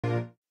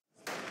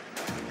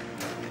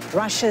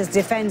Russia's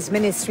defense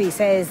ministry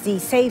says the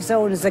safe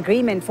zones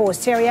agreement for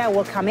Syria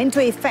will come into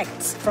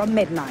effect from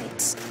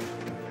midnight.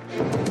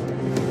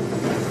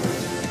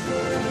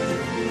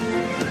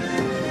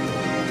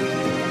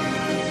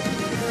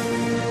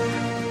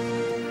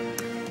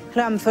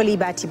 Hello, I'm Fuli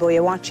Batibo.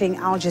 You're watching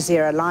Al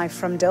Jazeera live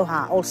from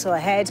Doha. Also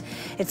ahead,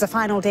 it's the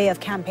final day of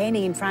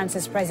campaigning in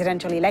France's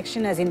presidential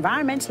election as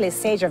environmentalists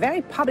stage a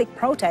very public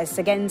protest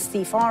against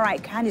the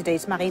far-right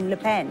candidate Marine Le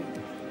Pen.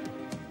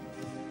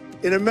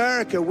 In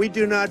America, we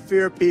do not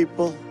fear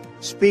people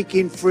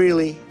speaking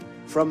freely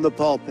from the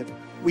pulpit.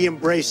 We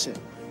embrace it.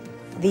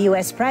 The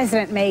U.S.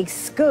 president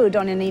makes good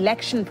on an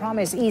election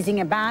promise easing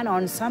a ban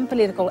on some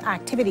political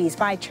activities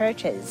by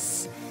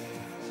churches.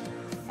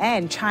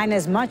 And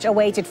China's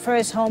much-awaited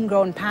first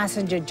homegrown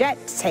passenger jet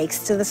takes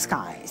to the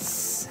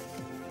skies.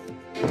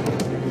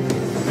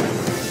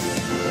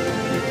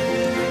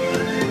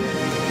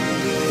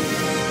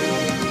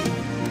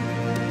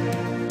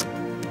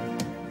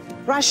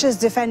 Russia's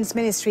defense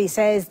ministry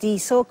says the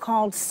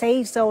so-called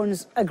safe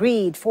zones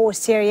agreed for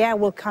Syria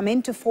will come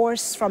into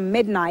force from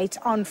midnight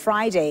on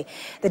Friday.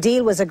 The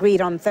deal was agreed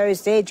on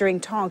Thursday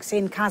during talks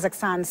in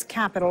Kazakhstan's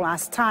capital,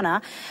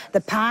 Astana. The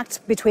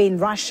pact between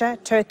Russia,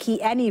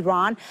 Turkey and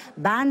Iran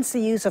bans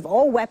the use of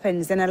all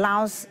weapons and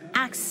allows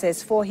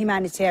access for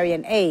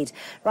humanitarian aid.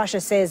 Russia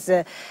says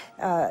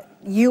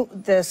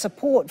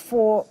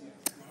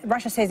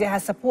Russia says it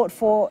has support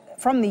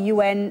from the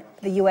UN,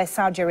 the US,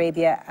 Saudi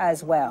Arabia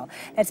as well.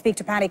 Let's speak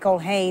to Patty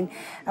Colhane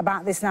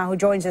about this now, who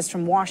joins us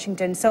from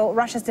Washington. So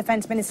Russia's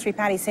defense ministry,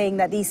 Patty, saying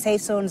that the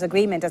safe zones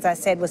agreement, as I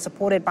said, was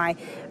supported by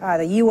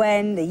the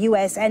UN, the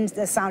US and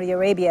Saudi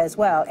Arabia as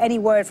well. Any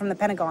word from the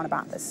Pentagon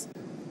about this?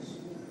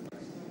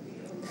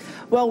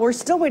 Well, we're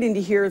still waiting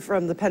to hear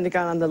from the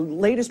Pentagon on the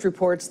latest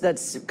reports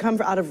that's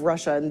come out of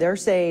Russia, and they're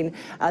saying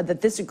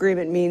that this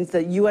agreement means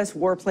that U.S.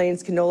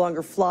 warplanes can no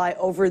longer fly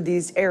over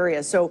these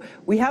areas. So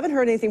we haven't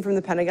heard anything from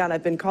the Pentagon.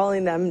 I've been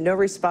calling them, no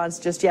response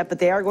just yet, but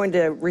they are going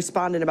to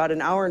respond in about an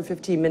hour and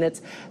 15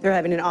 minutes. They're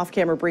having an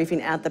off-camera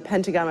briefing at the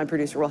Pentagon. My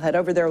producer will head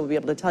over there. We'll be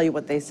able to tell you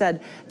what they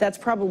said. That's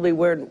probably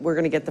where we're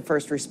going to get the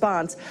first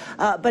response.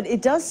 But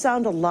it does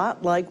sound a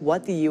lot like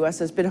what the U.S.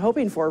 has been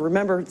hoping for.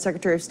 Remember,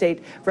 Secretary of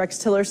State Rex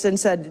Tillerson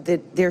said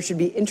that there should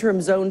be interim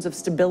zones of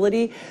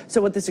stability.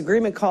 So what this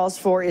agreement calls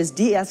for is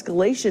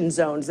de-escalation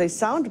zones. They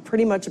sound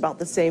pretty much about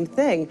the same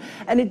thing.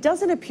 And it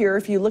doesn't appear,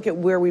 if you look at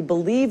where we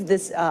believe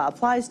this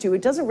applies to,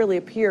 it doesn't really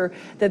appear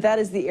that that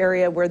is the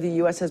area where the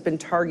U.S. has been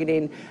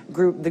targeting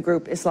the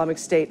group Islamic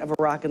State of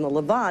Iraq and the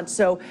Levant.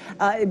 So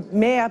it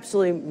may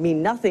absolutely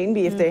mean nothing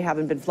if they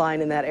haven't been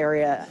flying in that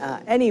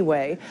area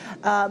anyway.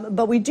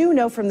 But we do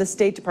know from the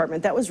State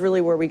Department, that was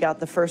really where we got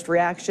the first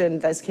reaction.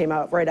 This came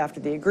out right after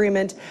the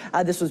agreement.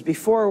 This was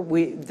before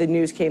the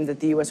news came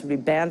that the U.S. would be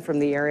banned from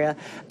the area.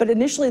 But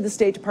initially, the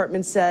State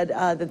Department said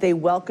that they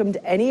welcomed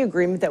any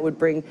agreement that would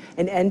bring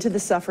an end to the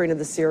suffering of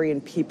the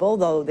Syrian people,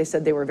 though they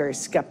said they were very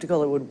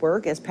skeptical it would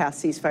work, as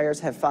past ceasefires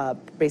have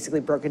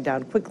basically broken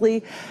down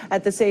quickly.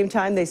 At the same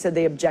time, they said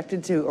they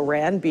objected to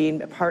Iran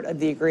being a part of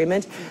the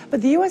agreement.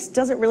 But the U.S.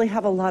 doesn't really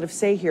have a lot of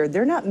say here.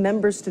 They're not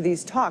members to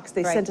these talks.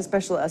 They sent a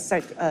special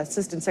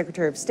assistant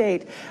secretary of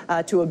state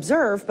to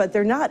observe, but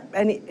they're not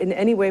in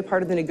any way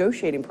part of the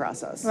negotiating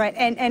process. Right.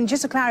 And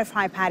just to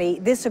clarify, Patty,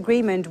 this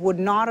agreement would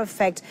not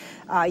affect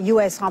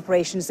U.S.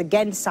 operations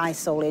against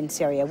ISIL in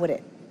Syria, would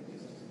it?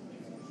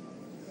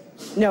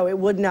 No, it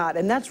would not.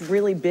 And that's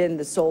really been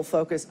the sole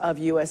focus of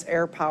U.S.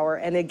 air power.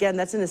 And again,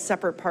 that's in a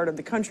separate part of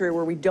the country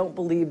where we don't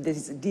believe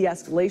these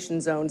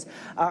de-escalation zones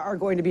are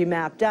going to be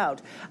mapped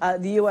out.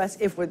 The U.S.,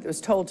 if it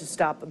was told to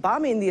stop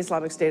bombing the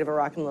Islamic State of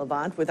Iraq and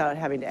Levant without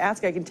having to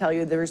ask, I can tell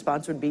you the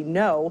response would be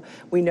no.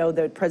 We know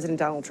that President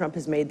Donald Trump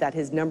has made that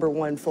his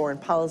 #1 foreign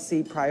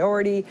policy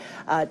priority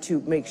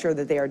to make sure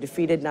that they are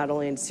defeated not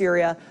only in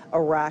Syria,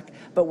 Iraq,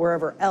 but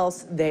wherever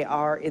else they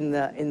are in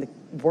the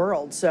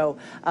world. So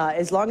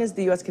as long as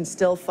the U.S. can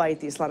still fight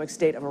the Islamic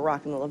State of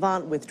Iraq and the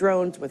Levant with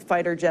drones, with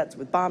fighter jets,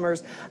 with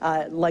bombers,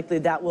 likely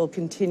that will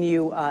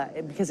continue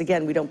because,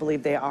 again, we don't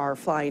believe they are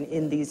flying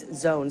in these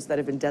zones that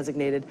have been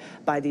designated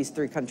by these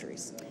three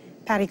countries.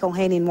 Patty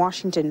Colhane in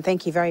Washington,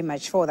 thank you very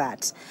much for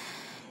that.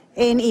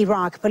 In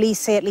Iraq,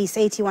 police say at least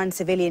 81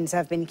 civilians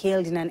have been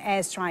killed in an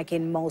airstrike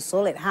in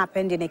Mosul. It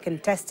happened in a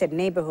contested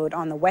neighborhood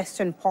on the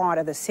western part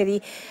of the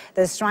city.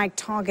 The strike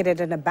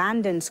targeted an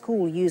abandoned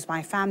school used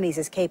by families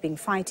escaping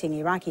fighting.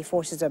 Iraqi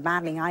forces are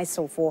battling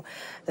ISIL for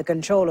the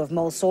control of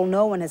Mosul.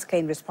 No one has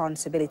claimed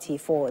responsibility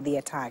for the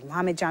attack.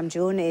 Mohammed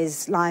Jamjoon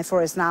is live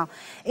for us now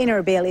in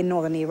Erbil in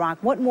northern Iraq.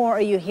 What more are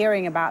you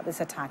hearing about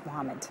this attack,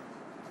 Mohammed?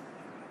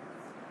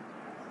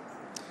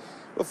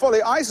 Well,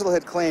 Foley, ISIL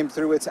had claimed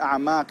through its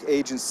Amaq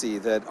agency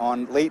that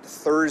on late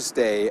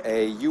Thursday,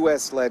 a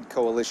U.S.-led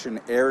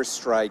coalition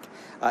airstrike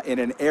in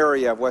an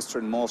area of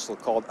western Mosul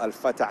called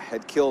Al-Fatah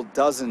had killed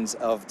dozens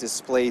of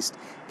displaced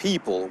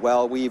people.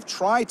 Well, we've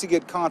tried to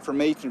get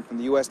confirmation from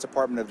the U.S.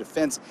 Department of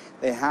Defense.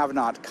 They have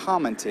not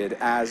commented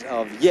as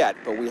of yet,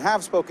 but we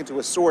have spoken to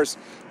a source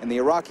in the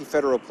Iraqi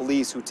Federal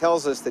Police who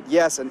tells us that,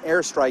 yes, an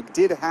airstrike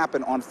did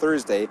happen on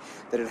Thursday,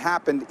 that it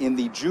happened in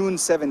the June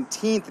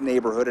 17th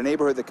neighborhood, a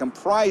neighborhood that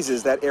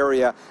comprises that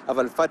area of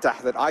Al-Fatah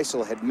that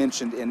ISIL had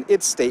mentioned in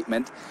its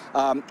statement,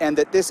 and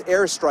that this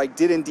airstrike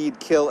did indeed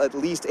kill at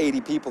least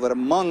 80 people, that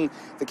among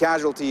the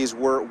casualties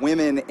were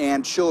women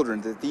and children,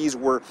 that these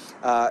were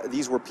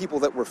people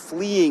that were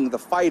fleeing the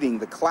fighting,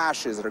 the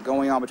clashes that are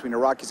going on between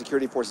Iraqi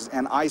security forces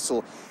and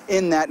ISIL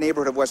in that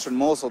neighborhood of western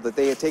Mosul, that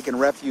they had taken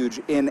refuge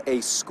in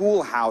a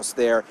schoolhouse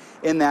there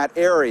in that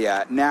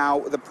area. Now,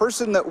 the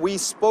person that we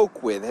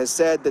spoke with has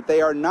said that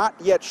they are not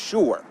yet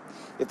sure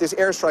if this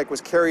airstrike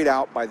was carried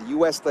out by the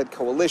U.S.-led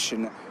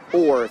coalition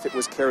or if it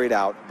was carried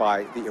out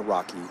by the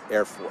Iraqi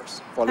Air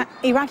Force.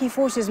 Iraqi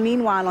forces,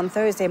 meanwhile, on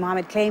Thursday,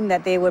 Mohammed, claimed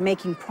that they were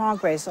making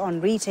progress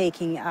on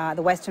retaking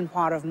the western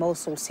part of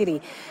Mosul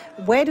city.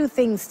 Where do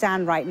things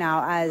stand right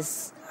now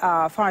as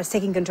far as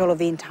taking control of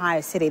the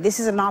entire city? This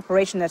is an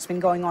operation that's been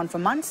going on for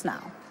months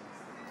now.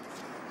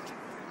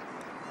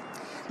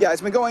 Yeah,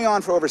 it's been going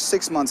on for over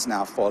 6 months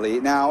now, Foley.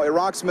 Now,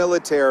 Iraq's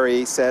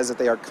military says that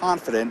they are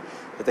confident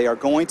that they are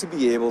going to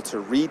be able to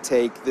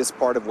retake this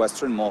part of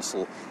western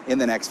Mosul in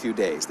the next few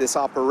days. This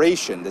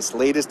operation, this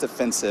latest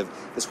offensive,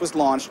 this was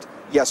launched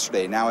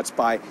yesterday. Now, it's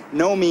by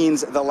no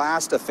means the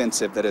last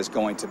offensive that is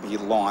going to be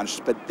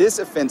launched, but this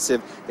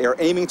offensive, they are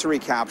aiming to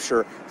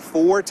recapture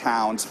 4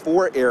 towns,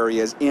 4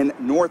 areas in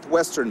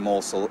northwestern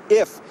Mosul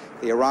if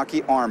the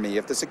Iraqi army,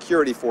 if the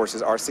security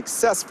forces are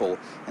successful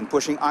in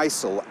pushing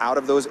ISIL out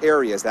of those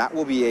areas. That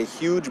will be a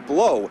huge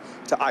blow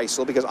to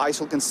ISIL because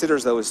ISIL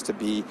considers those to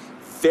be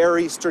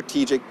very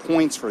strategic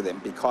points for them,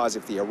 because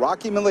if the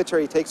Iraqi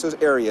military takes those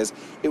areas,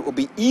 it will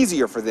be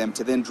easier for them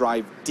to then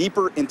drive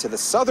deeper into the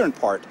southern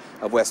part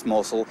of West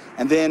Mosul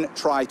and then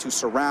try to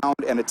surround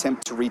and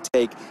attempt to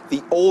retake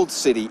the old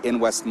city in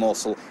West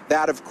Mosul.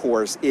 That, of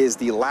course, is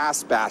the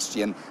last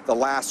bastion, the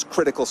last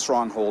critical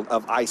stronghold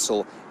of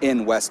ISIL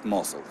in West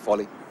Mosul.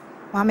 Foley.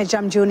 Mohammed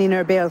Jamjouni in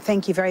Erbil,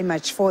 thank you very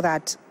much for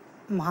that,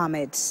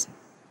 Mohammed.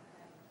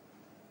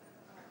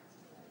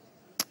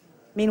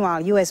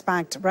 Meanwhile,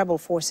 U.S.-backed rebel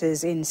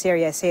forces in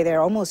Syria say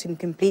they're almost in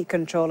complete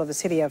control of the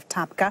city of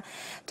Tabqa.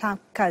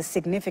 Tabqa's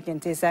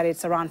significance is that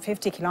it's around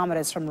 50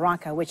 kilometers from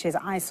Raqqa, which is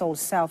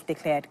ISIL's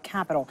self-declared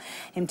capital.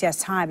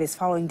 Imtiaz Taib is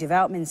following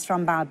developments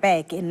from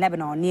Baalbek in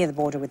Lebanon near the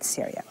border with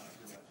Syria.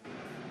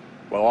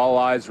 Well, all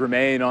eyes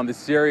remain on the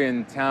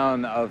Syrian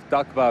town of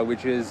Tabqa,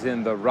 which is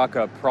in the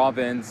Raqqa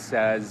province,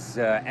 as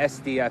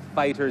SDF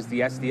fighters,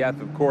 the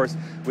SDF, of course,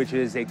 which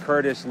is a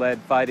Kurdish-led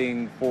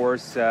fighting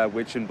force,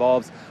 which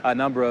involves a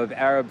number of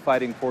Arab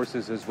fighting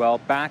forces as well,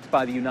 backed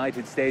by the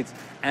United States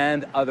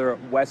and other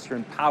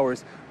Western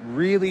powers,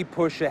 really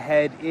push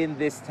ahead in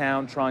this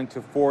town, trying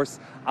to force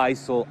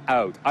ISIL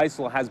out.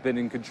 ISIL has been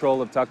in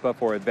control of Tabqa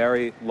for a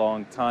very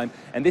long time,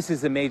 and this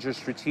is a major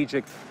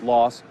strategic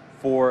loss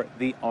for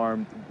the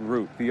armed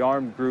group. The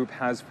armed group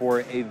has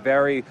for a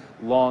very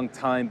long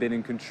time been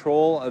in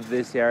control of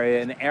this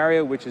area, an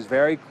area which is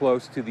very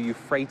close to the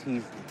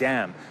Euphrates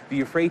Dam. The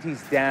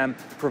Euphrates Dam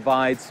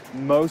provides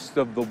most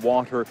of the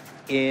water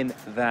in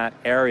that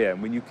area.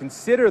 And when you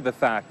consider the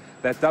fact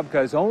that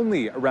Tabqa is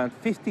only around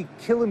 50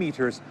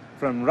 kilometers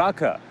from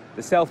Raqqa,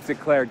 the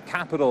self-declared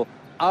capital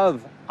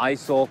of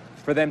ISIL,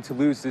 for them to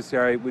lose this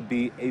area would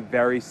be a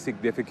very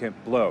significant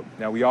blow.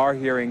 Now, we are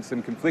hearing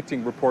some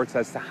conflicting reports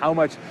as to how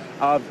much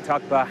of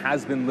Tabqa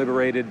has been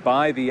liberated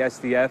by the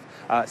SDF,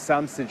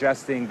 some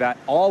suggesting that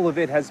all of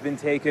it has been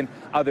taken,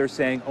 others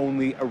saying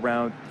only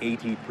around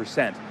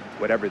 80%.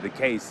 Whatever the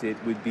case, it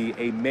would be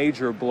a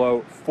major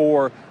blow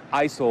for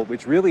ISIL,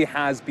 which really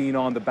has been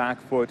on the back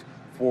foot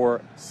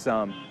for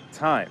some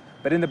time.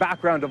 But in the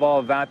background of all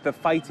of that, the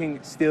fighting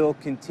still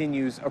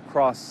continues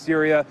across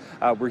Syria.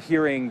 We're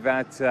hearing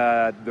that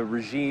the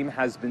regime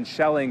has been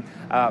shelling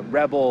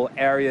rebel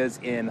areas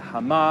in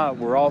Hama.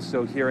 We're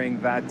also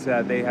hearing that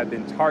they have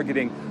been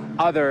targeting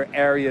other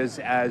areas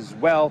as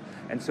well.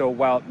 And so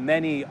while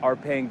many are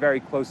paying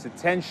very close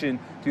attention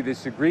to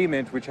this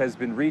agreement, which has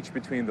been reached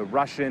between the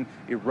Russian,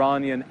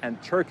 Iranian,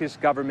 and Turkish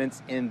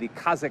governments in the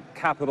Kazakh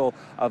capital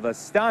of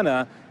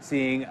Astana,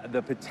 seeing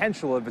the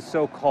potential of a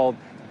so-called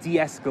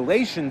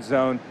de-escalation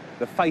zone,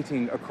 the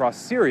fighting across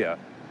Syria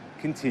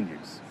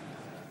continues.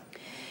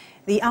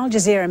 The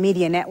Aljazeera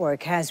media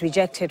network has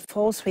rejected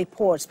false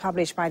reports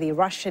published by the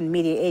Russian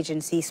media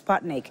agency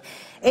Sputnik.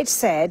 It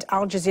said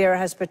Al Jazeera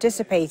has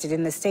participated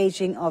in the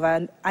staging of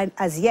an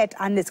as yet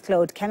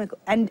undisclosed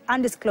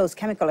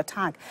chemical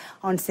attack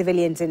on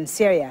civilians in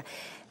Syria.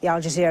 The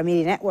Al Jazeera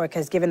media network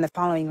has given the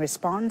following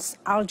response.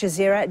 Al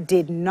Jazeera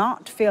did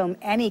not film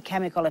any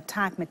chemical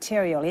attack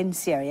material in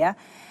Syria.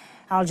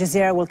 Al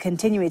Jazeera will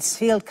continue its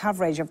field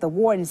coverage of the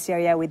war in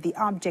Syria with the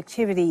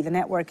objectivity the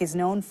network is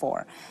known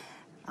for.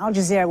 Al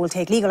Jazeera will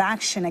take legal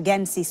action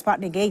against the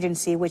Sputnik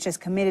agency, which has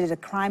committed a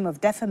crime of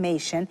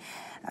defamation.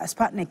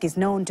 Sputnik is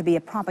known to be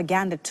a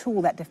propaganda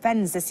tool that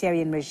defends the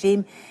Syrian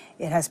regime.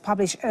 It has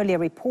published earlier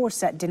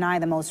reports that deny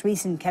the most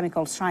recent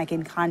chemical strike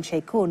in Khan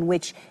Sheikhoun,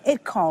 which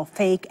it called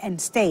fake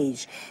and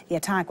staged. The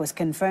attack was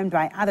confirmed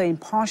by other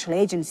impartial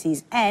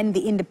agencies and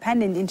the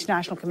Independent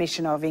International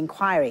Commission of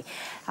Inquiry.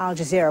 Al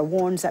Jazeera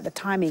warns that the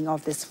timing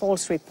of this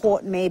false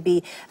report may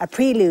be a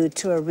prelude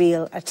to a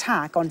real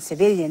attack on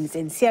civilians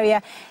in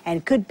Syria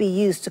and could be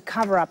used to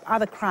cover up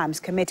other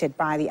crimes committed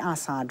by the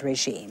Assad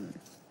regime.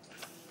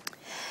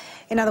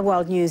 In other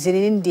world news, in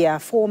India,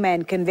 4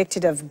 men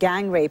convicted of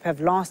gang rape have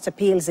lost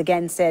appeals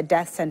against their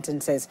death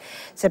sentences.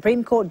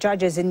 Supreme Court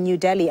judges in New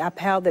Delhi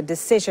upheld the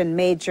decision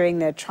made during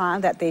their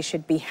trial that they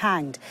should be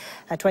hanged.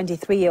 A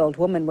 23-year-old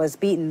woman was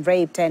beaten,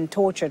 raped and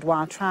tortured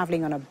while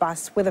traveling on a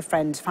bus with a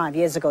friend 5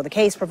 years ago. The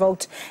case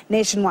provoked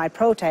nationwide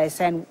protests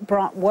and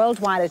brought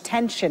worldwide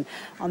attention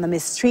on the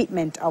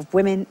mistreatment of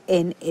women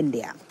in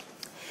India.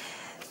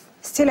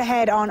 Still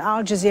ahead on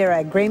Al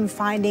Jazeera, grim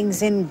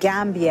findings in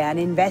Gambia. An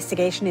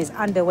investigation is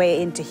underway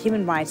into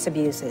human rights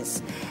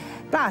abuses.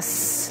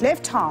 Plus,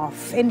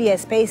 liftoff.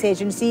 India's space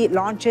agency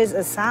launches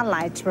a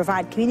satellite to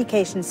provide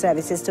communication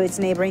services to its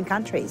neighboring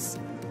countries.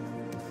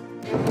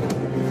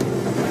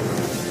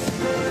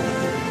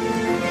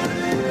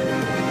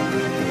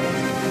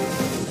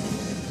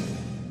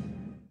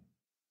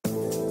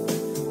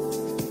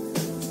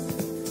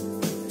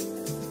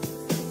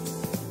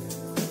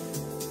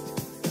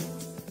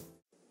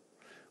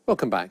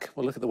 Welcome back.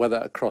 We'll look at the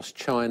weather across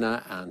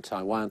China and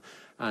Taiwan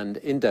and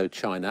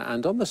Indochina.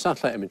 And on the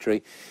satellite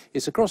imagery,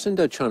 it's across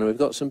Indochina. We've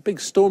got some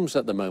big storms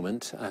at the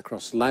moment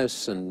across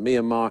Laos and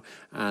Myanmar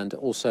and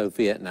also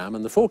Vietnam.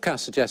 And the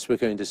forecast suggests we're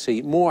going to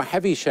see more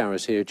heavy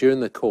showers here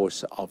during the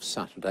course of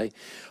Saturday.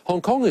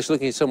 Hong Kong is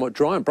looking somewhat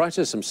dry and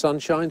brighter. Some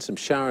sunshine, some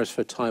showers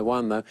for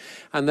Taiwan, though.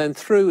 And then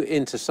through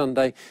into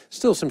Sunday,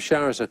 still some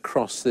showers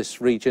across this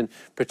region,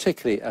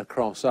 particularly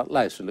across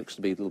Laos. It looks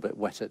to be a little bit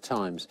wet at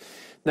times.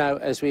 Now,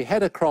 as we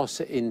head across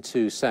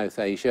into South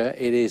Asia,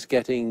 it is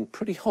getting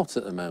pretty hot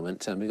at the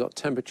moment, and we've got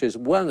temperatures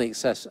well in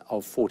excess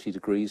of 40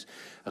 degrees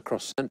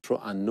across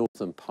central and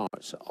northern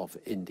parts of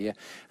India.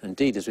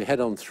 Indeed, as we head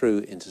on through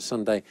into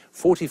Sunday,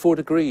 44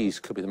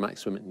 degrees could be the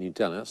maximum at New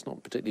Delhi. That's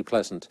not particularly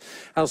pleasant.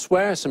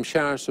 Elsewhere, some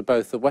showers for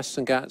both the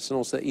Western Ghats and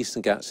also the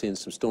Eastern Ghats, seeing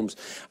some storms,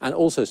 and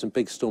also some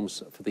big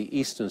storms for the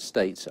eastern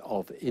states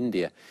of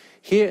India.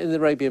 Here in the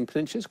Arabian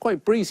Peninsula, it's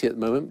quite breezy at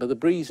the moment, but the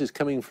breeze is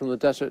coming from the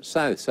desert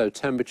south, so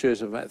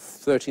temperatures of about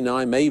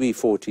 39, maybe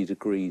 40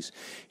 degrees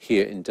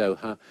here in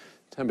Doha.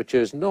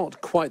 Temperatures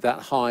not quite that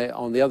high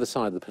on the other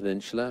side of the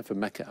peninsula for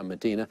Mecca and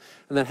Medina.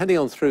 And then heading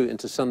on through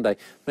into Sunday,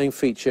 main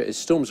feature is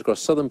storms across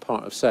southern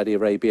part of Saudi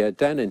Arabia,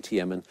 down into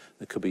Yemen.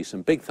 There could be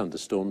some big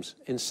thunderstorms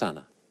in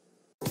Sana'a.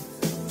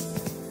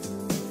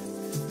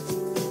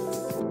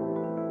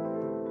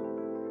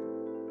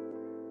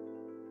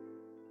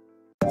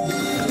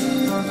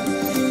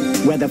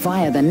 Whether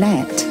via the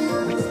net,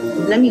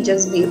 let me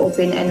just be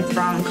open and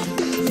frank,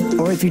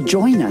 or if you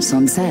join us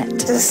on set.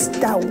 Just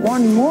that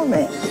one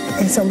moment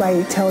and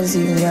somebody tells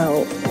you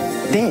no.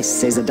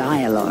 This is a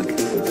dialogue.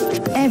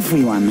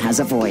 Everyone has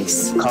a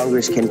voice.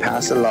 Congress can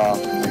pass a law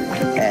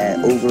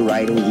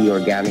overriding the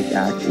Organic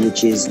Act,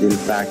 which is in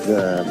fact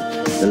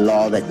the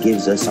law that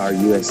gives us our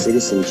U.S.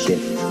 citizenship.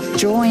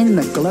 Join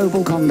the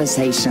global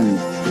conversation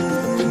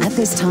at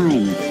this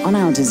time on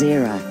Al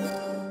Jazeera.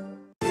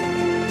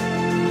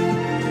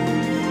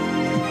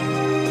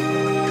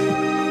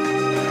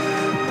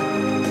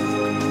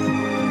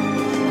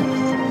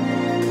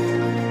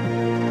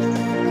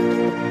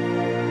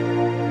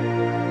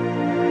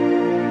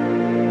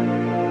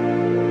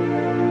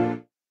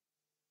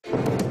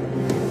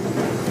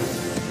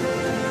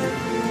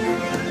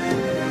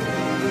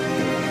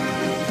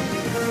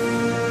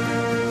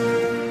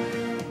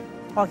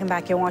 Welcome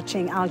back. You're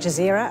watching Al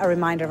Jazeera. A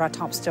reminder of our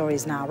top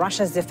stories now.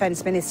 Russia's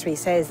defense ministry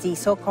says the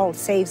so-called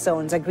safe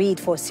zones agreed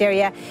for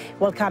Syria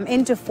will come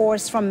into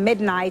force from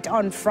midnight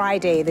on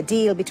Friday. The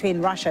deal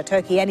between Russia,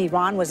 Turkey and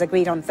Iran was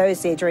agreed on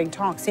Thursday during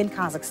talks in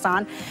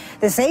Kazakhstan.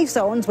 The safe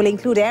zones will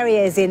include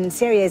areas in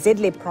Syria's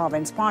Idlib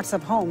province, parts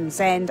of Homs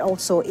and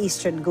also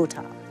eastern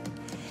Ghouta.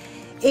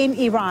 In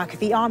Iraq,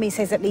 the army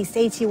says at least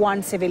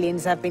 81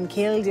 civilians have been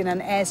killed in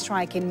an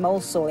airstrike in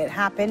Mosul. It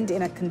happened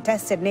in a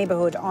contested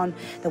neighborhood on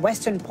the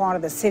western part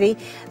of the city.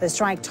 The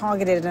strike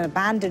targeted an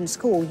abandoned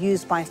school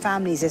used by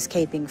families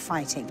escaping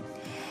fighting.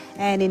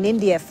 And in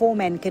India, 4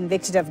 men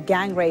convicted of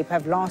gang rape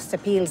have lost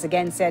appeals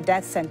against their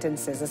death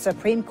sentences. The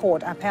Supreme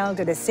Court upheld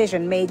a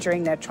decision made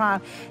during their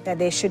trial that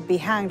they should be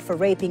hanged for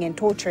raping and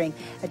torturing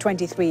a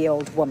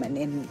 23-year-old woman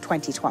in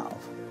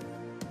 2012.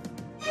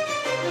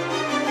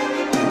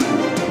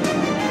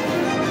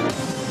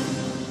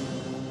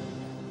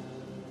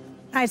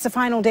 It's the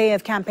final day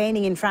of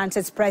campaigning in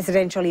France's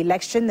presidential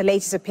election. The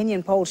latest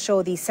opinion polls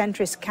show the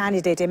centrist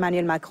candidate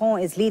Emmanuel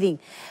Macron is leading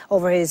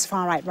over his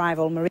far-right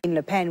rival Marine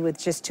Le Pen with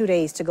just 2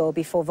 days to go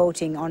before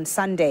voting on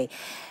Sunday.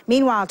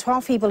 Meanwhile,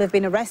 12 people have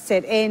been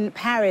arrested in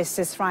Paris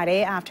this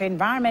Friday after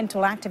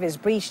environmental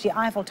activists breached the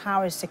Eiffel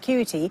Tower's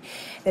security.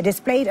 They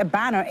displayed a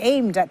banner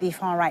aimed at the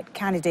far-right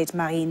candidate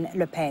Marine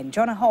Le Pen.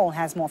 Jonah Hall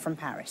has more from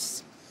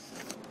Paris.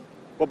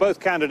 Well,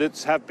 both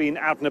candidates have been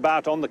out and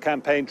about on the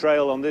campaign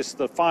trail on this,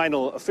 the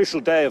final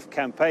official day of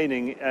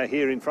campaigning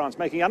here in France,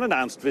 making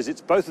unannounced visits,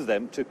 both of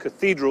them, to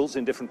cathedrals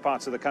in different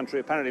parts of the country,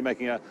 apparently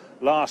making a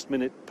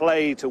last-minute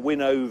play to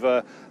win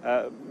over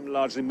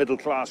largely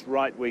middle-class,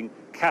 right-wing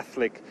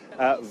Catholic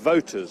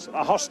voters.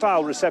 A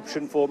hostile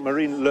reception for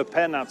Marine Le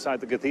Pen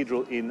outside the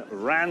cathedral in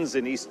Reims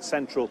in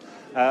east-central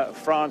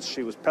France.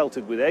 She was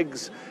pelted with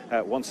eggs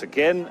once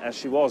again, as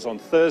she was on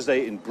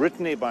Thursday in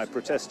Brittany by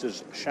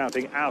protesters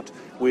shouting out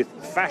with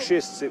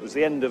fascists. It was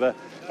the end of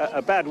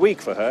a bad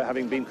week for her,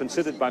 having been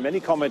considered by many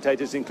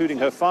commentators, including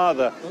her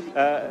father,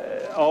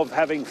 of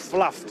having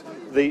fluffed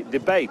the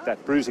debate,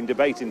 that bruising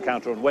debate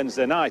encounter on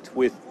Wednesday night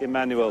with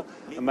Emmanuel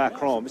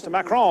Macron. Mr.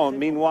 Macron,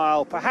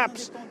 meanwhile,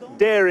 perhaps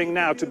daring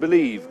now to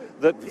believe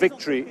that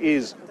victory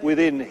is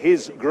within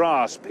his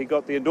grasp. He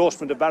got the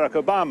endorsement of Barack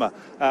Obama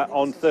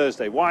on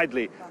Thursday,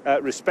 widely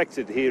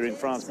respected here in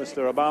France,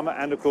 Mr. Obama,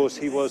 and of course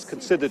he was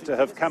considered to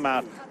have come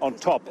out on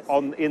top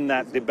in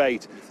that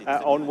debate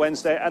on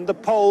Wednesday. And the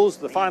polls,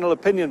 the final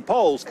opinion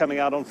polls coming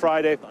out on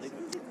Friday,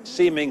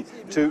 seeming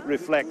to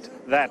reflect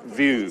that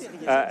view,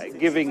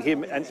 giving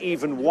him an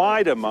even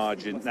wider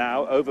margin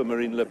now over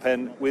Marine Le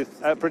Pen, with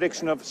a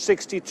prediction of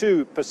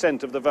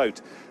 62% of the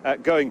vote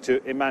going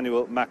to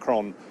Emmanuel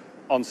Macron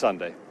on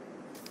Sunday.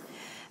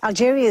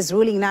 Algeria's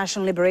ruling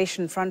National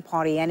Liberation Front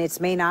Party and its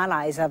main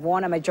allies have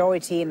won a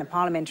majority in the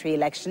parliamentary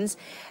elections.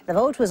 The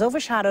vote was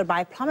overshadowed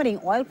by plummeting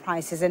oil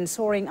prices and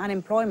soaring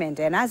unemployment,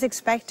 and as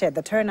expected,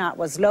 the turnout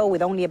was low,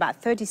 with only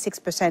about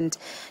 36%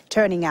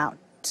 turning out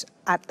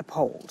at the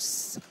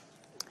polls.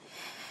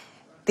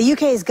 The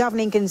UK's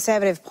governing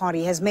Conservative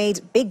Party has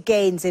made big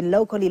gains in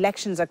local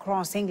elections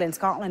across England,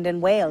 Scotland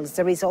and Wales.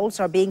 The results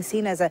are being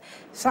seen as a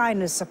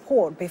sign of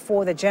support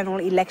before the general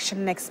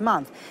election next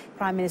month.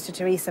 Prime Minister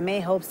Theresa May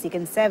hopes the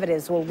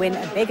Conservatives will win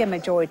a bigger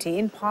majority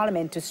in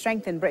Parliament to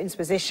strengthen Britain's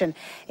position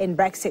in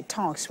Brexit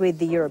talks with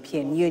the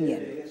European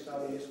Union.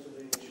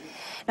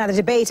 Now, the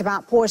debate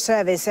about poor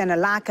service and a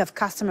lack of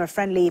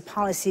customer-friendly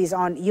policies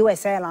on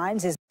U.S.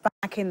 airlines is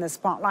back in the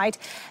spotlight.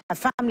 A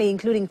family,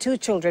 including 2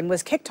 children,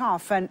 was kicked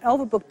off an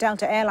overbooked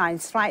Delta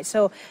Airlines flight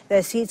so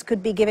their seats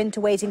could be given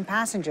to waiting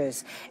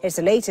passengers. It's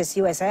the latest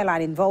U.S.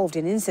 airline involved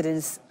in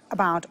incidents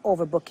about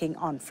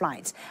overbooking on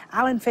flights.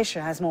 Alan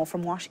Fisher has more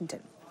from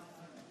Washington.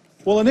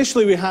 Well,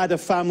 initially we had a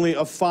family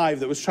of 5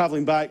 that was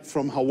travelling back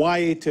from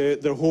Hawaii to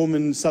their home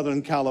in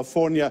Southern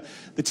California.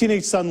 The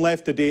teenage son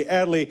left a day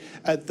early.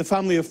 The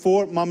family of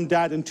 4, mum,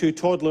 dad and 2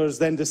 toddlers,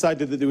 then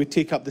decided that they would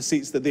take up the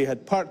seats that they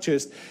had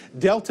purchased.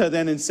 Delta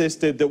then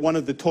insisted that one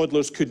of the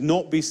toddlers could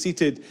not be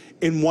seated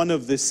in one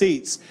of the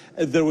seats.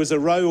 There was a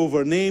row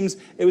over names.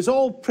 It was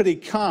all pretty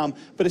calm,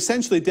 but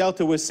essentially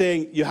Delta was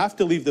saying, you have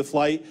to leave the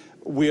flight.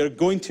 We are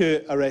going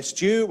to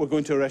arrest you, we're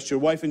going to arrest your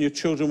wife, and your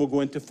children will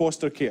go into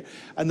foster care.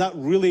 And that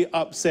really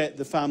upset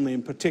the family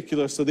in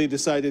particular, so they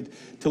decided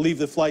to leave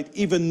the flight,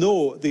 even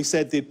though they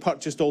said they'd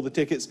purchased all the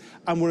tickets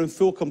and were in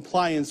full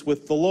compliance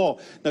with the law.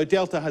 Now,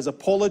 Delta has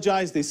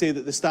apologised. They say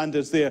that the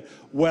standards there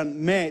weren't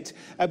met.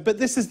 But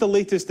this is the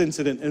latest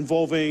incident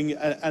involving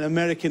an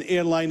American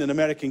airline, an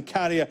American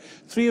carrier.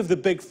 3 of the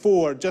big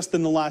 4, just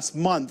in the last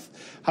month,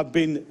 have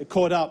been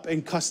caught up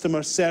in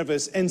customer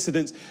service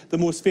incidents. The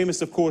most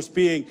famous, of course,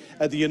 being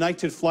the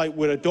United flight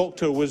where a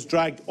doctor was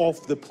dragged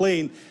off the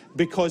plane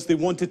because they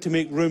wanted to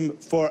make room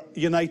for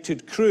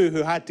United crew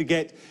who had to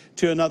get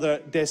to another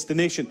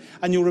destination.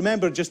 And you'll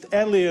remember just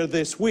earlier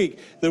this week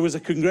there was a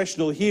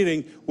congressional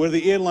hearing where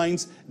the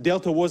airlines,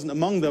 Delta wasn't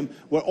among them,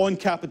 were on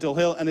Capitol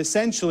Hill, and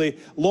essentially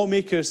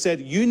lawmakers said,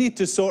 you need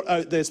to sort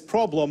out this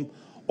problem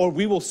or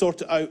we will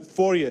sort it out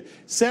for you.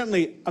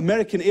 Certainly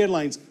American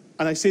Airlines,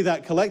 and I say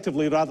that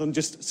collectively rather than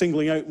just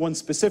singling out one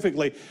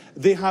specifically,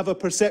 they have a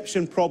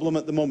perception problem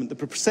at the moment. The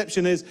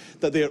perception is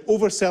that they are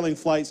overselling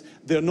flights,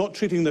 they're not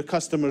treating their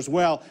customers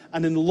well,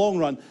 and in the long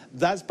run,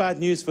 that's bad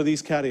news for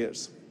these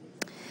carriers.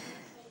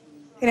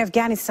 In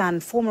Afghanistan,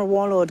 former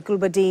warlord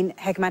Gulbuddin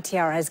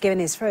Hekmatyar has given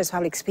his first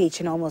public speech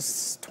in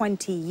almost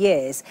 20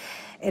 years.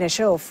 In a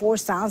show,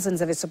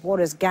 4,000 of his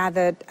supporters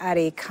gathered at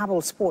a Kabul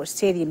sports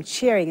stadium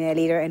cheering their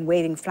leader and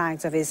waving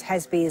flags of his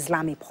Hezb-e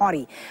Islami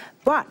party.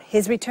 But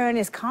his return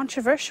is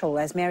controversial,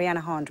 as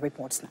Mariana Hond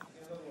reports now.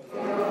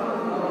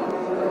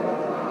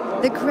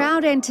 The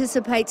crowd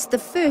anticipates the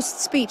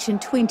first speech in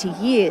 20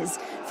 years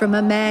from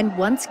a man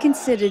once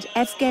considered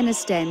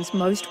Afghanistan's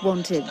most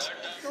wanted.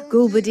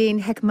 Gulbuddin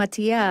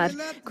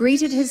Hekmatyar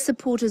greeted his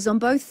supporters on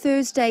both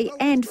Thursday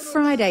and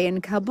Friday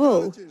in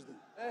Kabul.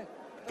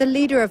 the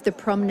leader of the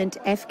prominent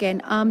Afghan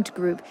armed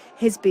group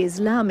Hizb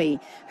Islami,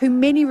 whom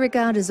many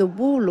regard as a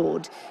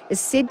warlord, is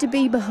said to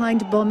be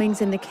behind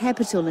bombings in the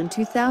capital in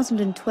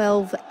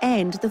 2012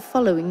 and the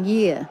following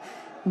year.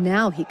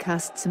 Now he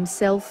casts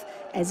himself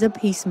as a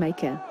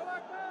peacemaker.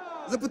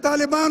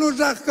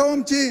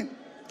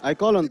 I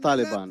call on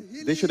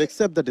Taliban. They should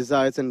accept the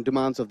desires and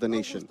demands of the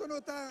nation.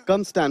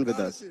 Come stand with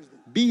us.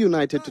 Be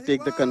united to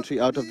take the country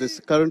out of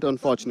this current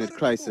unfortunate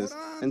crisis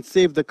and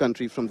save the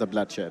country from the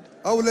bloodshed.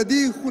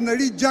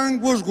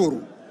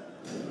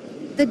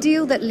 The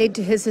deal that led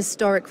to his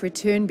historic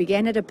return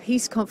began at a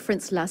peace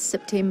conference last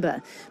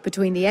September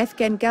between the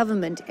Afghan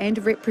government and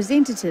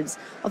representatives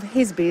of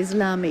Hizb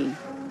Islami.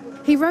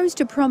 He rose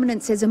to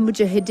prominence as a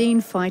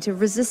mujahideen fighter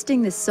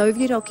resisting the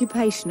Soviet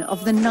occupation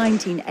of the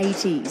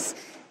 1980s.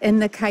 In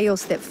the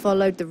chaos that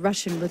followed the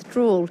Russian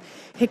withdrawal,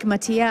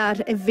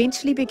 Hekmatyar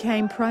eventually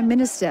became Prime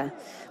Minister,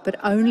 but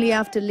only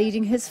after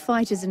leading his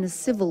fighters in a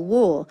civil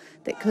war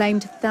that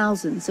claimed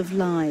thousands of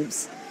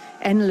lives.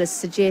 Analysts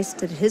suggest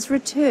that his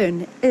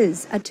return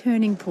is a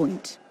turning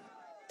point.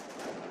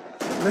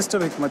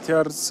 Mr.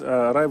 Hekmatyar's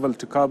arrival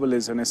to Kabul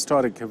is an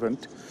historic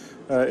event.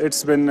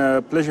 It's been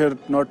a pleasure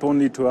not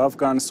only to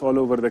Afghans all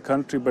over the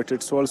country, but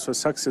it's also a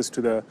success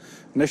to the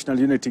National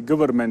Unity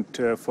Government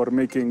for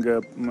making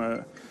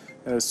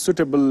a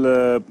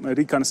suitable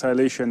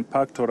reconciliation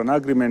pact or an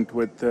agreement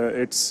with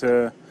its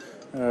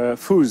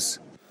foes.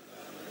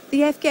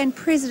 The Afghan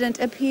president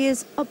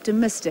appears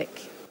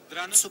optimistic.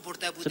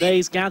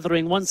 Today's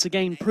gathering once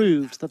again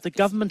proved that the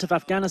government of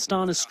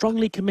Afghanistan is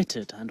strongly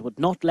committed and would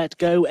not let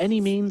go any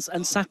means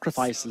and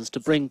sacrifices to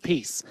bring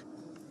peace.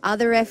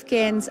 Other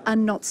Afghans are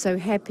not so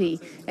happy,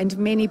 and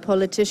many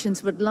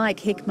politicians would like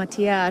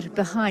Hekmatyar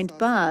behind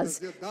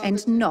bars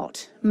and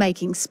not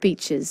making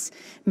speeches.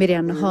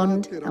 Miriam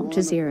Nahond, Al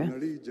Jazeera.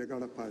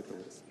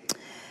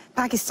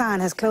 Pakistan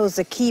has closed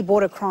a key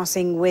border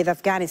crossing with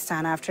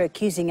Afghanistan after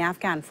accusing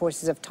Afghan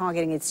forces of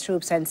targeting its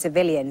troops and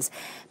civilians.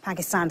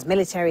 Pakistan's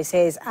military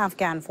says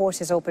Afghan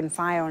forces opened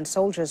fire on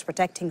soldiers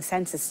protecting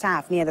census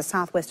staff near the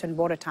southwestern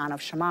border town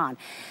of Shaman.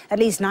 At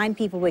least 9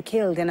 people were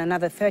killed and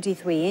another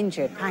 33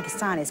 injured.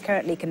 Pakistan is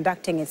currently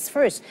conducting its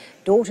first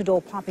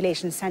door-to-door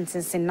population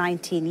census in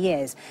 19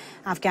 years.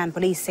 Afghan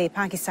police say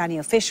Pakistani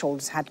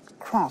officials had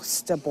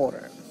crossed the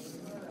border.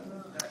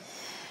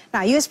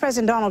 Now, U.S.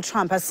 President Donald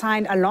Trump has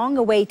signed a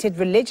long-awaited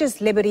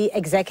religious liberty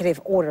executive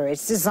order.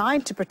 It's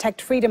designed to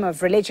protect freedom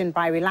of religion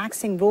by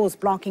relaxing rules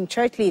blocking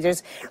church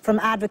leaders from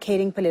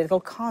advocating political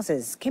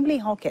causes. Kimberly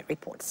Halkett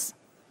reports.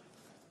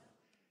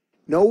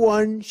 No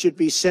one should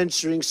be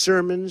censoring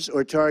sermons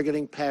or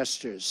targeting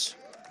pastors.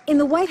 In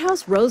the White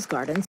House Rose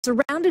Garden,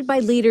 surrounded by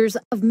leaders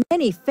of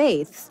many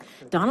faiths,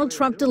 Donald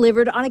Trump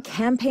delivered on a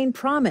campaign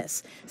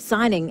promise,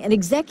 signing an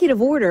executive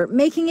order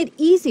making it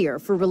easier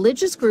for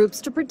religious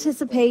groups to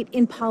participate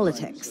in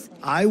politics.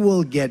 I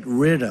will get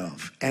rid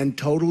of and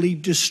totally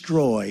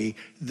destroy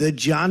the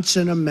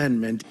Johnson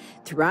Amendment.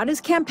 Throughout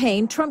his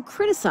campaign, Trump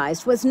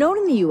criticized what's known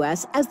in the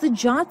U.S. as the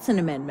Johnson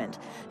Amendment,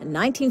 a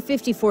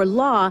 1954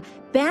 law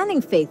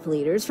banning faith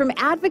leaders from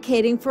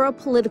advocating for a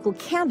political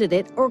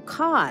candidate or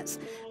cause.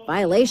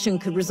 Violation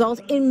could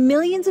result in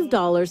millions of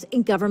dollars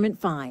in government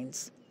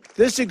fines.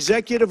 This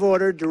executive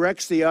order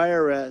directs the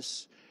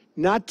IRS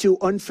not to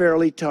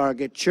unfairly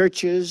target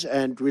churches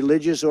and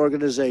religious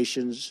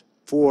organizations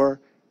for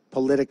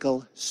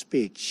political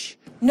speech.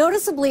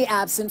 Noticeably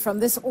absent from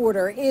this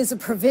order is a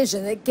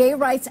provision that gay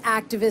rights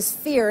activists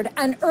feared.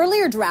 An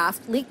earlier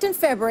draft leaked in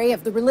February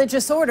of the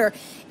religious order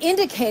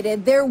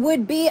indicated there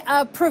would be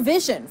a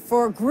provision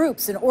for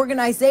groups and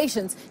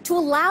organizations to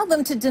allow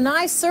them to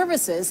deny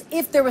services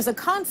if there was a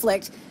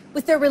conflict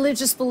with their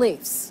religious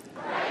beliefs.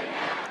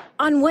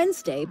 On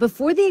Wednesday,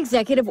 before the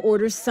executive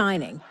order's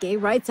signing, gay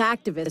rights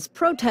activists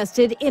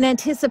protested in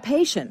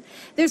anticipation.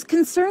 There's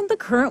concern the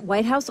current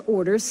White House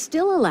order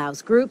still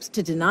allows groups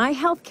to deny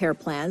health care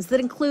plans that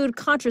include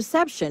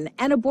contraception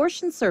and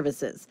abortion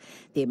services.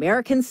 The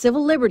American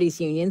Civil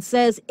Liberties Union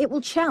says it will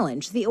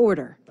challenge the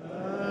order.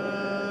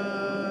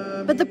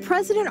 But the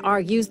president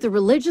argues the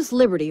religious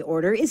liberty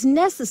order is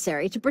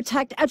necessary to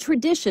protect a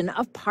tradition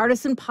of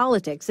partisan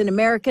politics in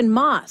American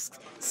mosques,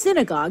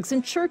 synagogues,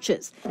 and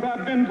churches.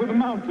 I've been to the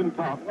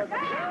mountaintop.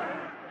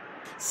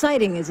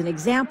 Citing as an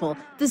example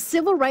the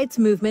civil rights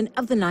movement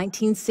of the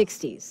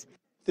 1960s.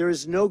 There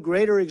is no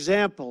greater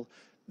example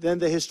than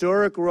the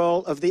historic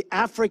role of the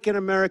African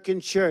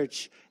American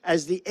church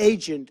as the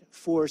agent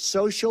for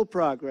social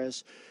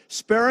progress,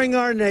 spurring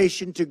our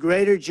nation to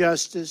greater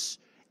justice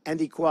and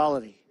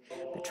equality.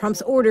 But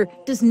Trump's order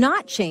does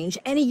not change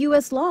any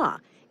U.S. law.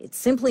 It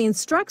simply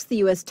instructs the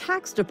U.S.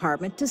 Tax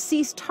Department to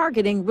cease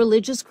targeting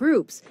religious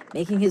groups,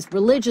 making his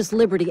religious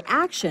liberty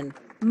action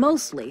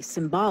mostly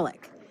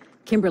symbolic.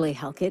 Kimberly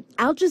Halkett,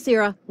 Al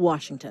Jazeera,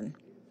 Washington.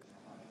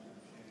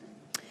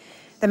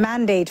 The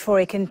mandate for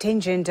a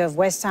contingent of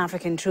West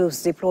African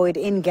troops deployed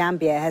in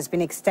Gambia has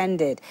been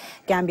extended.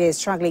 Gambia is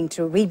struggling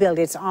to rebuild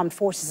its armed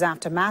forces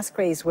after mass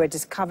graves were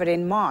discovered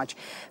in March.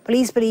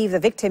 Police believe the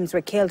victims were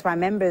killed by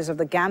members of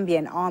the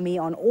Gambian army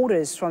on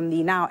orders from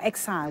the now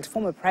exiled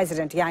former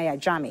President Yahya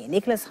Jammeh.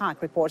 Nicholas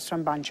Hack reports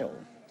from Banjul.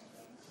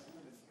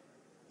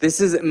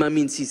 This is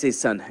Mamin Sisse's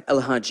son, El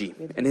Haji,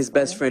 and his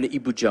best friend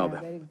Ibu Job.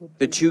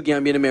 The two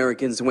Gambian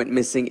Americans went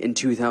missing in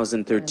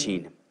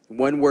 2013.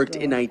 One worked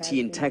in IT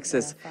in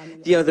Texas,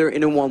 the other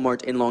in a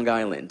Walmart in Long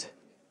Island.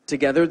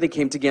 Together, they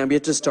came to Gambia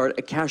to start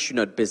a cashew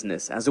nut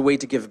business as a way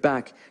to give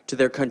back to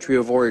their country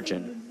of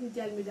origin.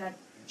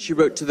 She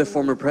wrote to the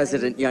former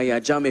president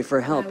Yahya Jammeh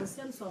for help.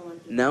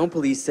 Now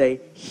police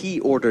say he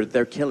ordered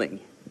their killing.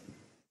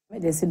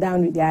 They sit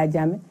down with Yahya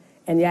Jammeh,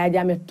 and Yahya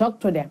Jammeh talked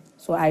to them.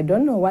 So I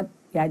don't know what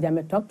Yahya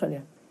Jammeh talked to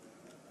them.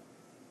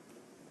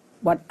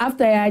 But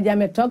after Yahya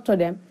Jammeh talked to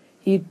them,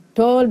 he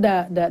told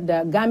the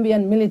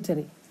Gambian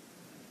military,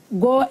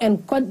 go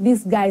and cut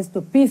these guys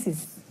to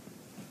pieces.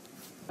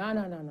 No,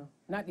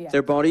 not yet.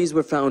 Their bodies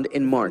were found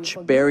in March,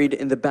 buried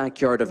in the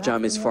backyard of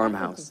Jammeh's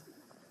farmhouse.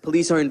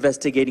 Police are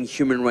investigating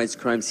human rights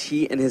crimes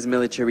he and his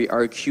military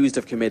are accused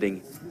of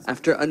committing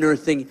after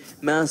unearthing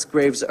mass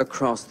graves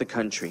across the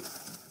country.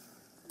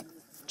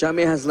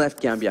 Jammeh has left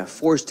Gambia,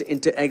 forced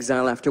into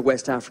exile after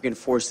West African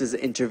forces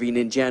intervened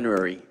in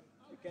January.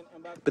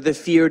 But the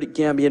feared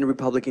Gambian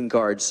Republican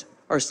Guards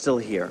are still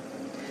here.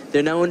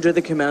 They're now under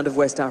the command of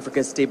West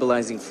Africa's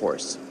stabilizing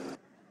force.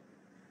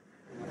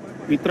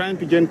 We're trying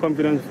to gain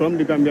confidence from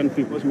the Gambian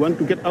people. We want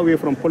to get away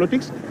from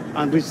politics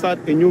and restart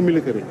a new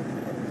military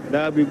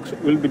that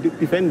will be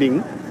defending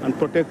and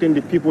protecting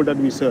the people that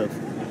we serve.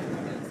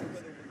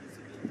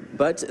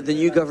 But the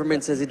new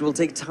government says it will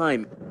take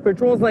time.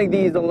 Patrols like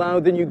these allow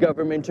the new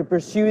government to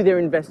pursue their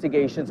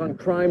investigations on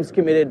crimes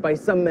committed by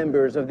some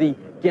members of the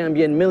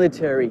Gambian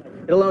military.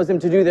 It allows them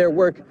to do their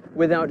work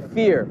without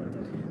fear.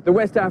 The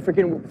West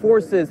African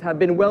forces have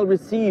been well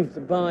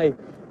received by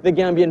the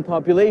Gambian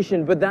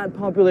population, but that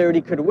popularity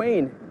could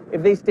wane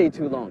if they stay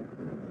too long.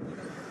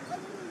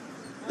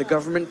 The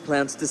government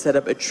plans to set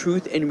up a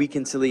Truth and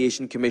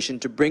Reconciliation Commission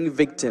to bring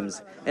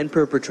victims and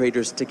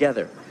perpetrators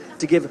together,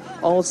 to give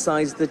all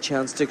sides the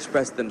chance to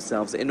express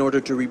themselves in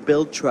order to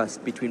rebuild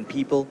trust between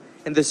people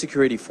and the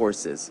security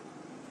forces.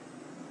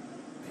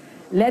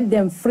 Let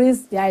them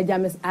freeze Yahya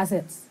Jammeh's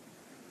assets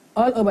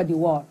all over the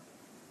world.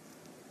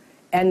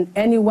 And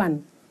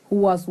anyone who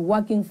was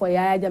working for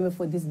Yahya Jammeh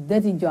for these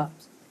dirty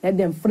jobs, let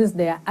them freeze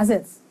their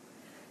assets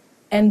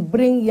and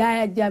bring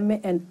Yahya Jammeh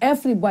and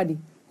everybody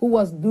who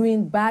was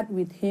doing bad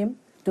with him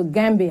to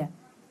Gambia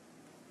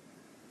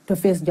to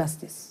face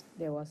justice.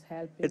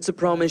 It's a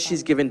promise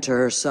she's given to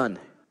her son.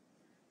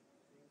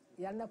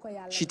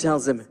 She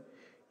tells him,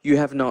 "You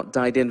have not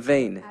died in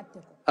vain.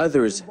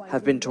 Others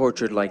have been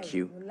tortured like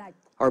you,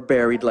 are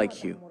buried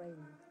like you,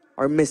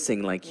 are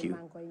missing like you.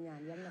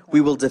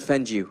 We will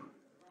defend you.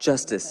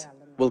 Justice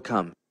will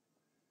come."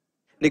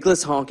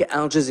 Nicholas Hawk,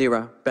 Al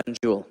Jazeera,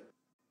 Banjul.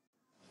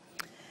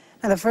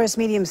 Now, the first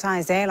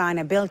medium-sized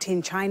airliner built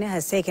in China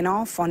has taken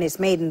off on its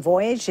maiden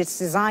voyage. It's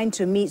designed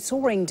to meet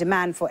soaring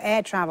demand for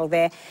air travel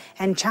there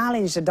and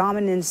challenge the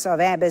dominance of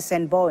Airbus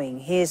and Boeing.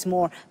 Here's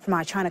more from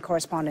our China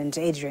correspondent,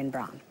 Adrian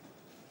Brown.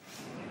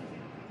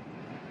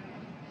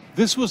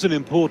 This was an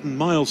important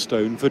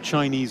milestone for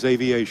Chinese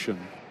aviation.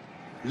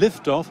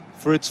 Liftoff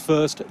for its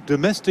first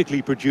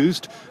domestically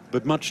produced,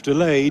 but much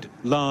delayed,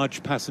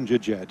 large passenger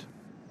jet.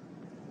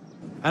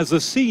 As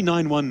the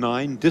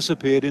C919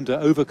 disappeared into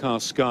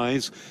overcast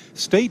skies,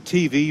 state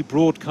TV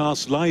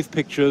broadcast live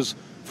pictures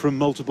from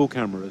multiple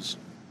cameras.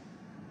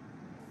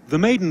 The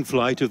maiden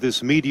flight of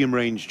this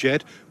medium-range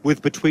jet,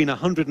 with between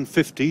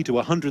 150 to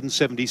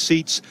 170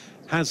 seats,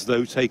 has,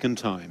 though, taken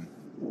time.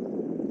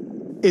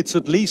 It's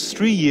at least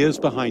 3 years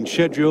behind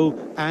schedule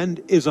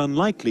and is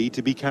unlikely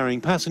to be carrying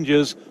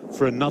passengers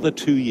for another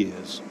 2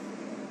 years.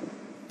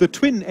 The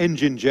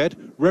twin-engine jet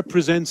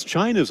represents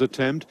China's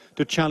attempt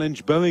to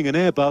challenge Boeing and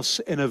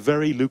Airbus in a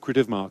very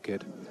lucrative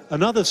market.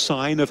 Another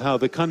sign of how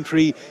the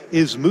country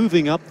is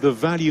moving up the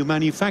value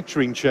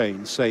manufacturing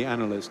chain, say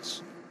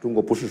analysts.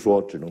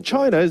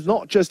 China is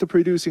not just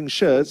producing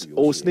shirts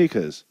or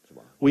sneakers.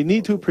 We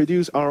need to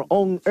produce our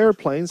own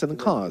airplanes and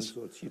cars.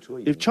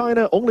 If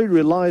China only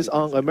relies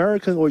on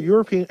American or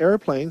European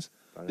airplanes,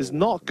 it's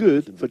not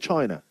good for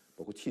China.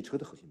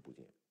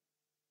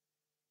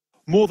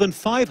 More than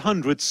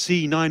 500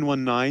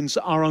 C919s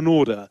are on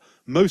order,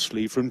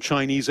 mostly from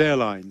Chinese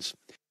airlines.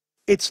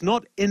 It's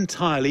not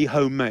entirely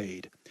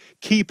homemade.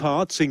 Key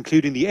parts,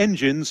 including the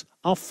engines,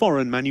 are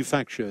foreign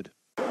manufactured.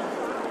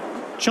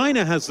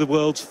 China has the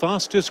world's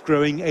fastest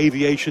growing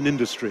aviation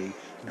industry,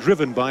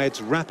 driven by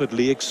its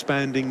rapidly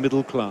expanding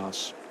middle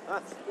class.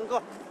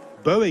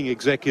 Boeing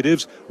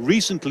executives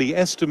recently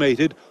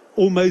estimated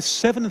almost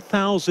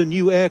 7,000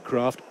 new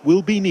aircraft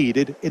will be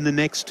needed in the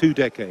next 2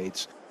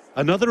 decades.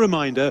 Another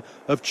reminder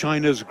of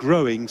China's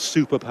growing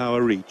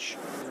superpower reach.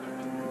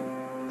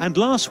 And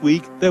last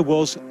week there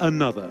was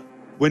another,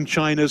 when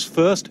China's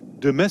first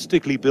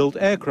domestically built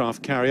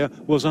aircraft carrier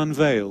was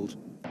unveiled.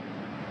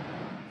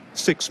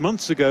 6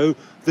 months ago,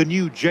 the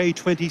new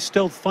J-20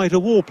 stealth fighter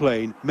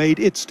warplane made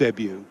its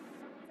debut.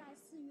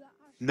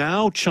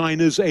 Now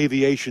China's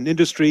aviation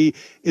industry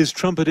is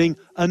trumpeting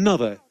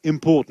another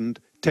important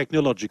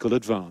technological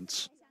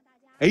advance.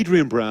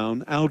 Adrian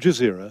Brown, Al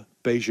Jazeera,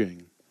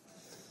 Beijing.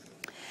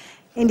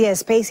 India's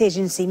space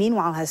agency,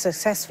 meanwhile, has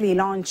successfully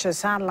launched a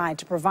satellite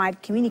to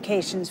provide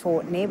communications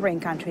for neighboring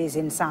countries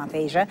in South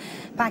Asia.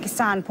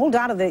 Pakistan pulled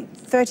out of the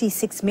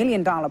 $36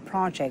 million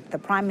project. The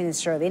Prime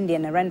Minister of India,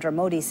 Narendra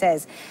Modi,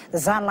 says the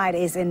satellite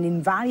is an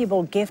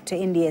invaluable gift to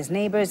India's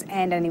neighbors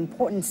and an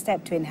important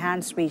step to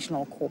enhance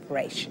regional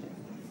cooperation.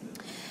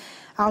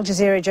 Al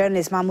Jazeera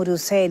journalist Mahmoud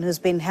Hussain, who's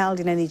been held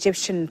in an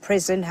Egyptian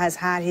prison, has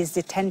had his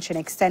detention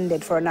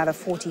extended for another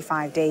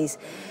 45 days.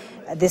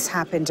 This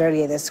happened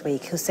earlier this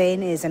week.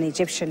 Hussain is an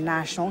Egyptian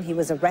national. He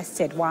was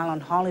arrested while on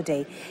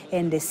holiday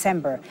in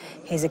December.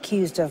 He's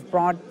accused of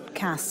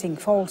broadcasting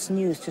false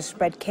news to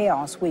spread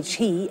chaos, which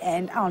he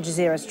and Al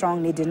Jazeera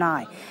strongly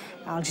deny.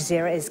 Al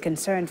Jazeera is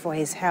concerned for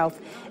his health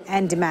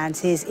and demands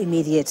his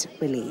immediate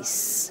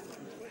release.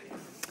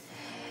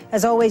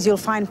 As always, you'll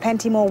find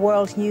plenty more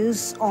world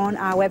news on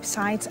our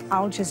website,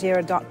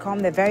 aljazeera.com.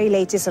 The very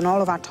latest on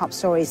all of our top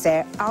stories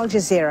there,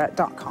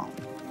 aljazeera.com.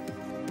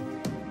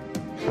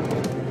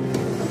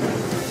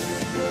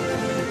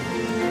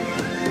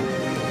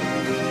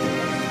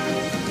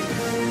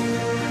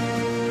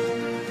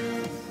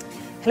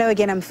 Hello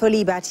again, I'm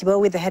Fuli Batibo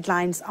with the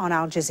headlines on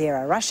Al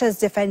Jazeera. Russia's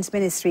defense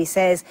ministry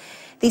says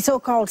the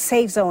so-called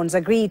safe zones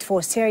agreed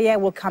for Syria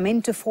will come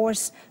into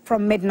force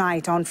from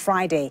midnight on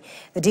Friday.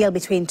 The deal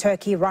between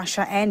Turkey,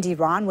 Russia and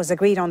Iran was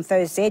agreed on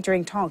Thursday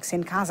during talks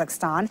in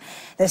Kazakhstan.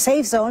 The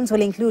safe zones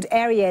will include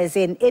areas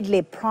in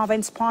Idlib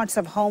province, parts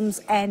of Homs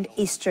and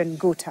eastern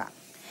Ghouta.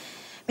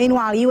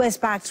 Meanwhile,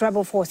 US-backed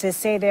rebel forces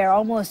say they are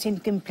almost in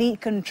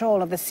complete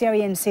control of the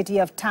Syrian city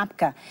of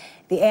Tabqa.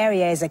 The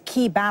area is a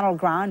key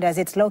battleground as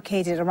it's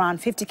located around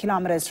 50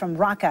 kilometers from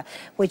Raqqa,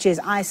 which is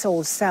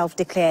ISIL's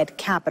self-declared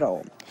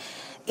capital.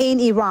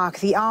 In Iraq,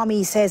 the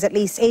army says at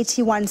least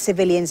 81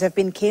 civilians have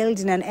been killed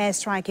in an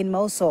airstrike in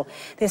Mosul.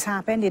 This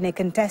happened in a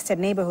contested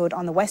neighborhood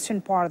on the western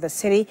part of the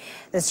city.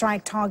 The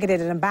strike targeted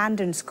an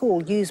abandoned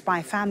school used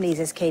by families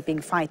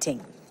escaping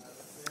fighting.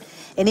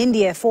 In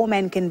India, 4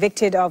 men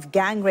convicted of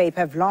gang rape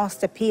have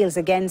lost appeals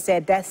against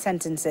their death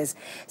sentences.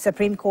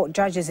 Supreme Court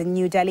judges in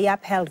New Delhi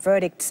upheld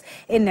verdicts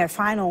in their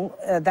trial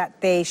that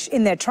they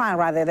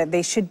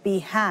should be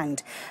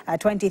hanged. A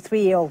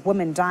 23-year-old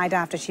woman died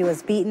after she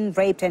was beaten,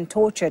 raped and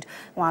tortured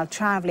while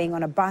traveling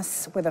on a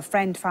bus with a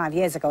friend 5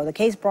 years ago. The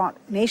case brought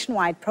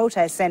nationwide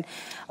protests and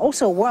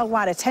also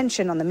worldwide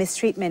attention on the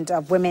mistreatment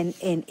of women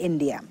in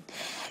India.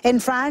 In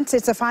France,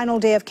 it's the final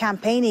day of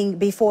campaigning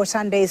before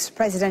Sunday's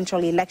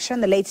presidential election.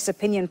 The latest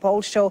opinion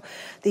polls show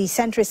the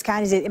centrist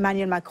candidate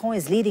Emmanuel Macron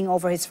is leading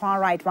over his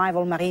far-right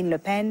rival Marine Le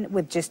Pen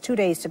with just 2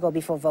 days to go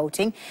before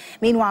voting.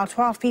 Meanwhile,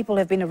 12 people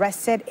have been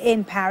arrested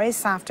in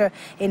Paris after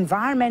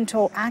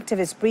environmental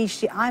activists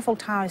breached the Eiffel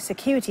Tower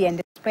security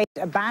and displayed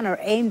a banner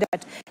aimed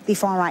at the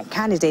far-right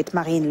candidate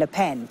Marine Le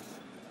Pen.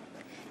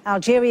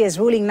 Algeria's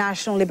ruling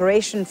National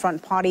Liberation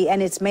Front party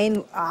and its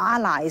main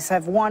allies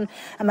have won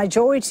a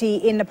majority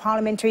in the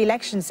parliamentary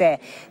elections there.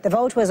 The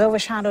vote was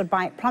overshadowed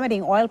by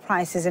plummeting oil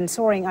prices and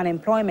soaring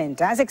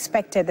unemployment. As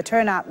expected, the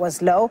turnout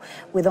was low,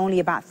 with only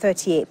about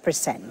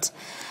 38%.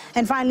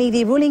 And finally,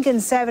 the ruling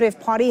Conservative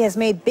Party has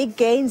made big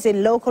gains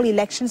in local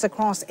elections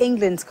across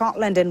England,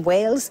 Scotland and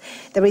Wales.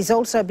 The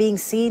results are being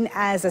seen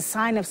as a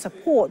sign of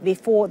support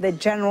before the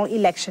general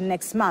election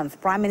next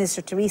month. Prime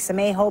Minister Theresa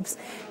May hopes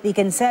the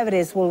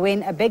Conservatives will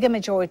win a bigger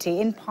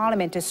majority in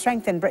Parliament to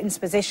strengthen Britain's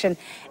position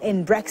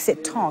in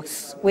Brexit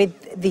talks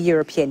with the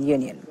European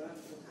Union.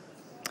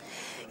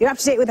 You're up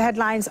to date with the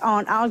headlines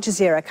on Al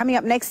Jazeera. Coming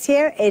up next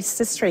here, it's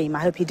The Stream. I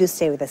hope you do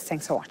stay with us.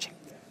 Thanks for watching.